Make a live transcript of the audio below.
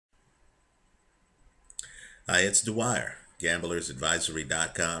Hi, it's Dwyer,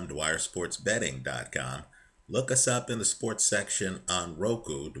 gamblersadvisory.com, dwyersportsbetting.com. Look us up in the sports section on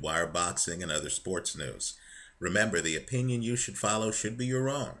Roku, Dwyer Boxing, and other sports news. Remember, the opinion you should follow should be your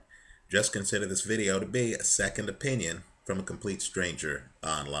own. Just consider this video to be a second opinion from a complete stranger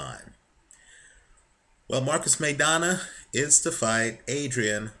online. Well, Marcus Maidana is to fight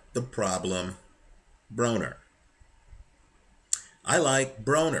Adrien the Problem Broner. I like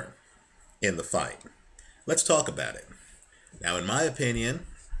Broner in the fight. Let's talk about it. Now, in my opinion,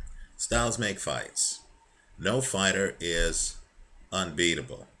 styles make fights. No fighter is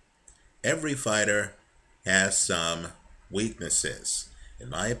unbeatable. Every fighter has some weaknesses.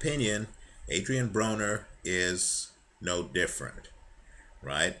 In my opinion, Adrien Broner is no different,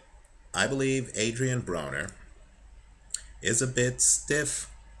 right? I believe Adrien Broner is a bit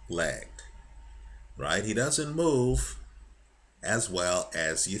stiff-legged, right? He doesn't move as well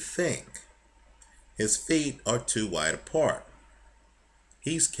as you think. His feet are too wide apart.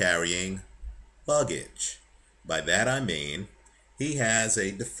 He's carrying luggage. By that I mean he has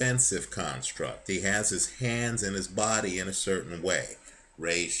a defensive construct. He has his hands and his body in a certain way.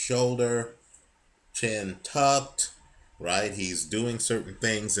 Raised shoulder, chin tucked, right? He's doing certain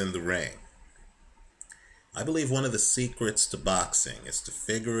things in the ring. I believe one of the secrets to boxing is to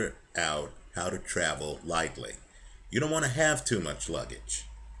figure out how to travel lightly. You don't want to have too much luggage.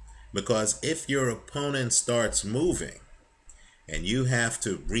 Because if your opponent starts moving and you have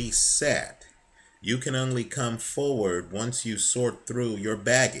to reset, you can only come forward once you sort through your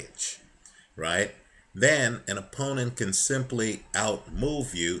baggage, right? Then an opponent can simply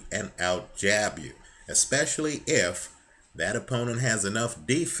outmove you and outjab you, especially if that opponent has enough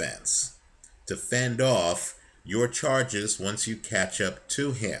defense to fend off your charges once you catch up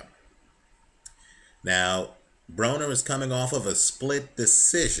to him. Now, Broner is coming off of a split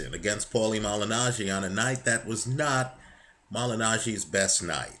decision against Paulie Malignaggi on a night that was not Malignaggi's best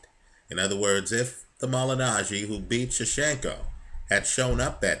night. In other words, if the Malignaggi who beat Shevchenko had shown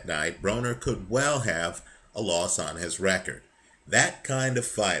up that night, Broner could well have a loss on his record. That kind of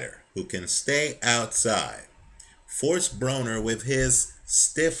fighter who can stay outside, force Broner with his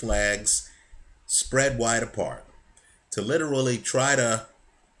stiff legs spread wide apart to literally try to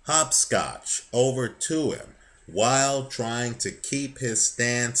hopscotch over to him, while trying to keep his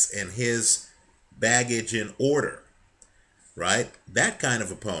stance and his baggage in order, right? That kind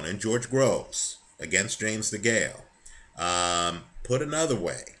of opponent, George Groves against James DeGale. Put another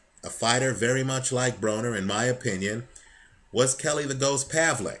way, a fighter very much like Broner, in my opinion, was Kelly the Ghost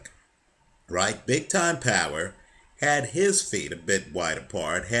Pavlik, right? Big time power, had his feet a bit wide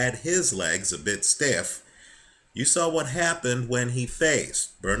apart, had his legs a bit stiff. You saw what happened when he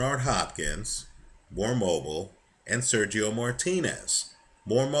faced Bernard Hopkins, more mobile, and Sergio Martinez,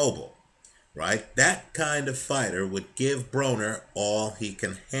 more mobile, right? That kind of fighter would give Broner all he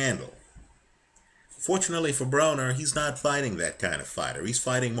can handle. Fortunately for Broner, he's not fighting that kind of fighter. He's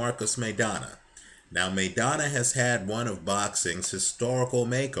fighting Marcus Maidana. Now, Maidana has had one of boxing's historical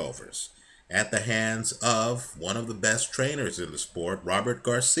makeovers at the hands of one of the best trainers in the sport, Robert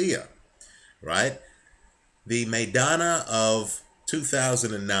Garcia, right? The Maidana of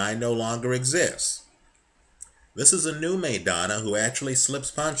 2009 no longer exists. This is a new Maidana who actually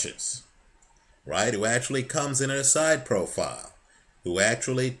slips punches, right? Who actually comes in a side profile, who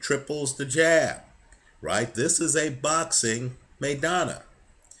actually triples the jab, right? This is a boxing Maidana.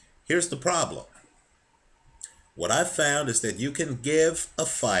 Here's the problem. What I've found is that you can give a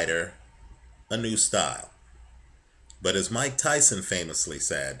fighter a new style. But as Mike Tyson famously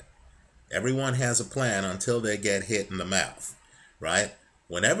said, everyone has a plan until they get hit in the mouth, right?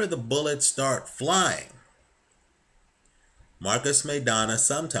 Whenever the bullets start flying, Marcus Maidana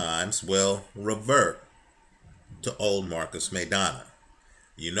sometimes will revert to old Marcus Maidana.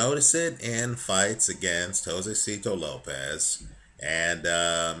 You notice it in fights against Josecito Lopez and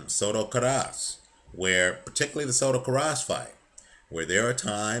Soto Karass, where, particularly the Soto Karass fight, where there are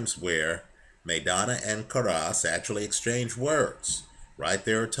times where Maidana and Karass actually exchange words, right?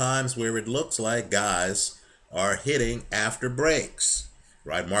 There are times where it looks like guys are hitting after breaks,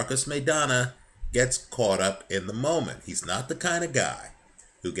 right? Marcus Maidana gets caught up in the moment. He's not the kind of guy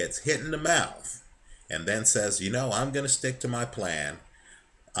who gets hit in the mouth and then says, you know, I'm going to stick to my plan.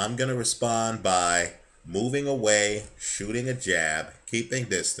 I'm going to respond by moving away, shooting a jab, keeping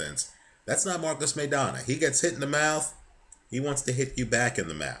distance. That's not Marcus Maidana. He gets hit in the mouth. He wants to hit you back in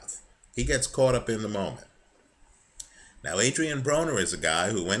the mouth. He gets caught up in the moment. Now, Adrien Broner is a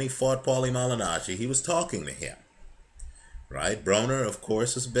guy who, when he fought Paulie Malignaggi, he was talking to him. Right? Broner, of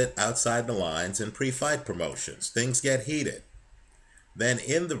course, is a bit outside the lines in pre-fight promotions. Things get heated. Then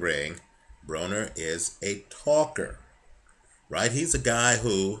in the ring, Broner is a talker, right? He's a guy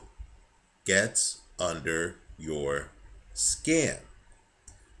who gets under your skin,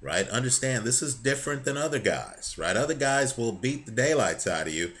 right? Understand, this is different than other guys, right? Other guys will beat the daylights out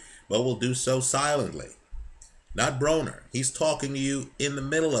of you, but will do so silently. Not Broner. He's talking to you in the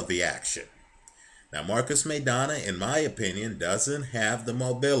middle of the action. Now, Marcus Maidana, in my opinion, doesn't have the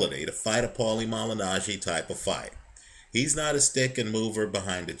mobility to fight a Paulie Malignaggi type of fight. He's not a stick and mover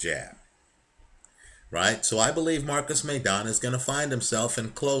behind a jab, right? So I believe Marcus Maidana is going to find himself in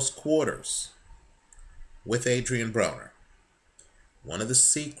close quarters with Adrien Broner. One of the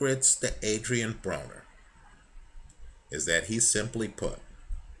secrets to Adrien Broner is that he, simply put,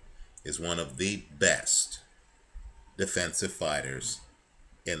 is one of the best defensive fighters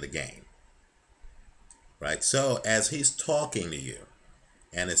in the game. Right? So as he's talking to you,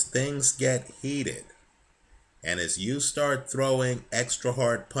 and as things get heated, and as you start throwing extra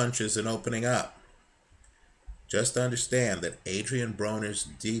hard punches and opening up, just understand that Adrien Broner's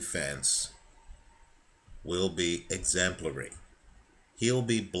defense will be exemplary. He'll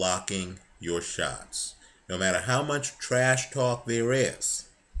be blocking your shots. No matter how much trash talk there is,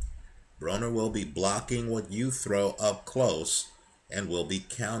 Broner will be blocking what you throw up close and will be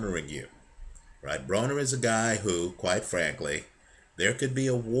countering you. Right? Broner is a guy who, quite frankly, there could be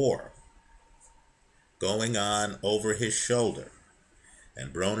a war going on over his shoulder.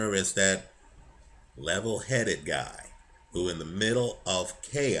 And Broner is that level-headed guy who, in the middle of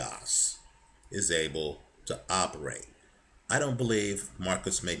chaos, is able to operate. I don't believe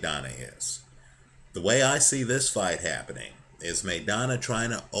Marcus Maidana is. The way I see this fight happening is Maidana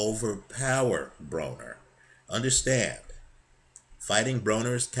trying to overpower Broner. Understand, fighting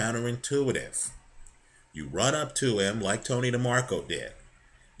Broner is counterintuitive. You run up to him like Tony DeMarco did.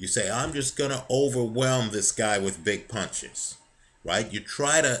 You say, I'm just going to overwhelm this guy with big punches. Right? You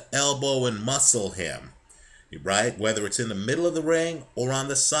try to elbow and muscle him. Right? Whether it's in the middle of the ring or on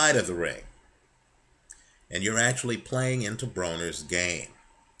the side of the ring. And you're actually playing into Broner's game.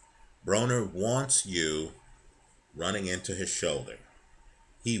 Broner wants you running into his shoulder.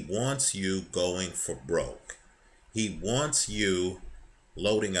 He wants you going for broke. He wants you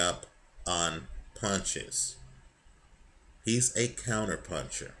loading up on punches. He's a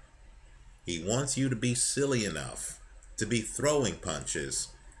counterpuncher. He wants you to be silly enough to be throwing punches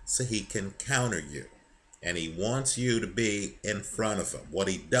so he can counter you. And he wants you to be in front of him. What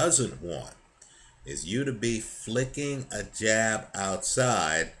he doesn't want is you to be flicking a jab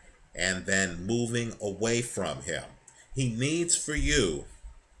outside and then moving away from him. He needs for you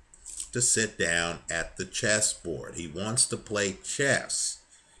to sit down at the chessboard. He wants to play chess.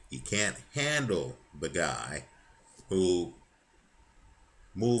 He can't handle the guy who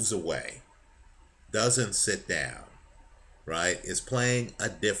moves away, doesn't sit down, right? Is playing a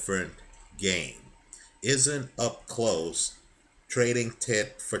different game, isn't up close, trading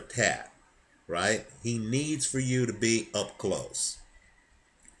tit for tat, right? He needs for you to be up close.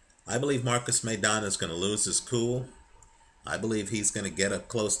 I believe Marcus Maidana is going to lose his cool. I believe he's going to get up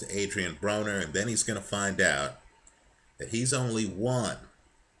close to Adrien Broner, and then he's going to find out that he's only one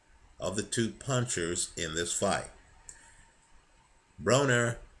of the two punchers in this fight.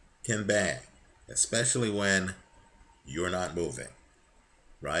 Broner can bang, especially when you're not moving,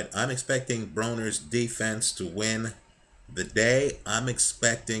 right? I'm expecting Broner's defense to win the day. I'm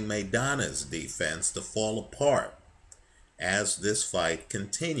expecting Maidana's defense to fall apart as this fight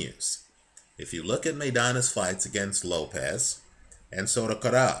continues. If you look at Maidana's fights against Lopez and Soto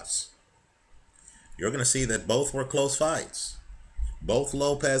Karass, you're going to see that both were close fights. Both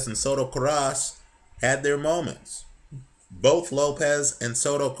Lopez and Soto Karass had their moments. Both Lopez and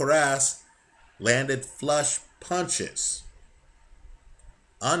Soto Karass landed flush punches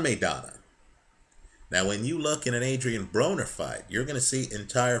on Maidana. Now, when you look in an Adrien Broner fight, you're going to see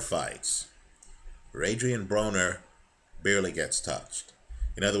entire fights where Adrien Broner barely gets touched.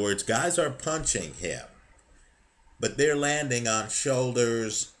 In other words, guys are punching him, but they're landing on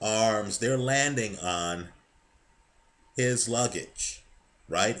shoulders, arms. They're landing on his luggage,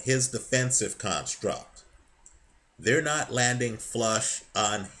 right? His defensive construct. They're not landing flush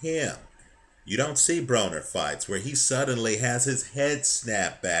on him. You don't see Broner fights where he suddenly has his head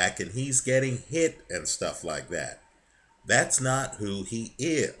snapped back and he's getting hit and stuff like that. That's not who he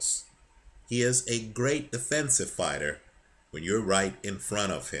is. He is a great defensive fighter when you're right in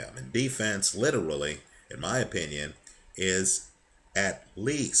front of him. And defense, literally, in my opinion, is at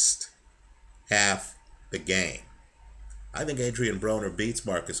least half the game. I think Adrien Broner beats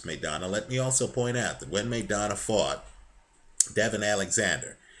Marcus Maidana. Let me also point out that when Maidana fought Devin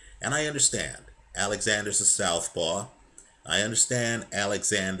Alexander, and I understand Alexander's a southpaw. I understand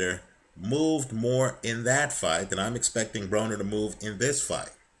Alexander moved more in that fight than I'm expecting Broner to move in this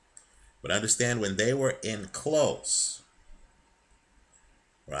fight. But understand, when they were in close,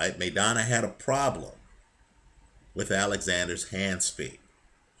 right, Maidana had a problem with Alexander's hand speed.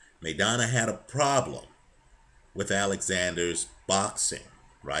 Maidana had a problem with Alexander's boxing,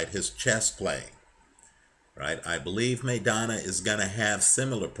 right, his chess playing, right. I believe Maidana is going to have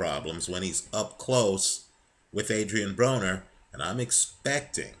similar problems when he's up close with Adrien Broner, and I'm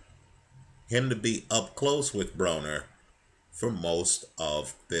expecting him to be up close with Broner for most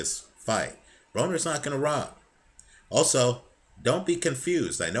of this fight. Broner's not going to run. Also, don't be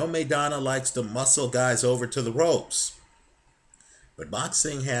confused. I know Maidana likes to muscle guys over to the ropes, but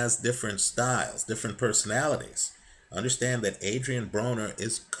boxing has different styles, different personalities. Understand that Adrien Broner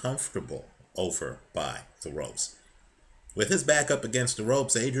is comfortable over by the ropes. With his back up against the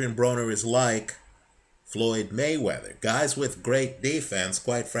ropes, Adrien Broner is like Floyd Mayweather. Guys with great defense,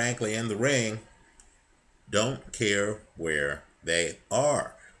 quite frankly, in the ring, don't care where they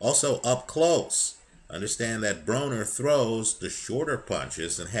are. Also, up close, understand that Broner throws the shorter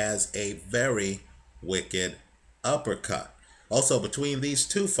punches and has a very wicked uppercut. Also, between these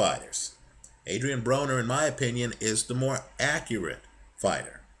two fighters, Adrien Broner, in my opinion, is the more accurate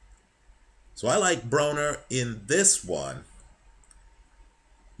fighter. So I like Broner in this one.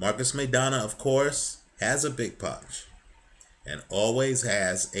 Marcus Maidana, of course, has a big punch and always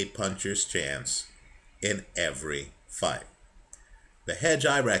has a puncher's chance in every fight. The hedge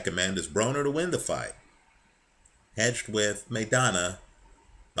I recommend is Broner to win the fight, hedged with Maidana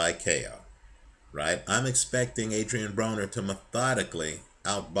by KO. Right? I'm expecting Adrien Broner to methodically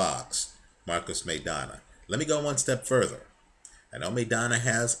outbox Marcus Maidana. Let me go one step further. I know Maidana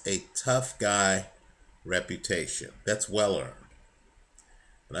has a tough guy reputation. That's well earned.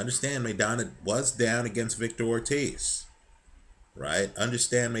 But understand, Maidana was down against Victor Ortiz. Right?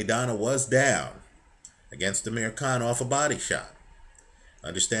 Understand, Maidana was down against Amir Khan off a body shot.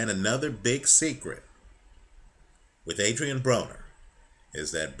 Understand, another big secret with Adrien Broner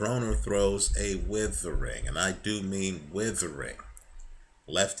is that Broner throws a withering, and I do mean withering,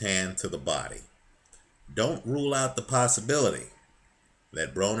 left hand to the body. Don't rule out the possibility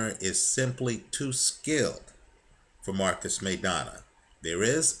that Broner is simply too skilled for Marcus Maidana. There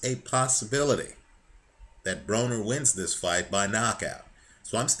is a possibility that Broner wins this fight by knockout.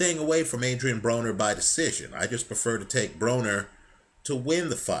 So I'm staying away from Adrien Broner by decision. I just prefer to take Broner to win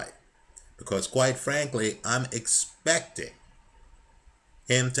the fight, because quite frankly, I'm expecting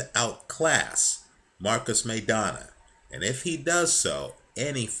him to outclass Marcus Maidana. And if he does so,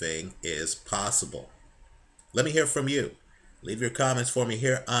 anything is possible. Let me hear from you. Leave your comments for me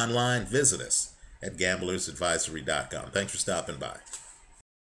here online. Visit us at gamblersadvisory.com. Thanks for stopping by.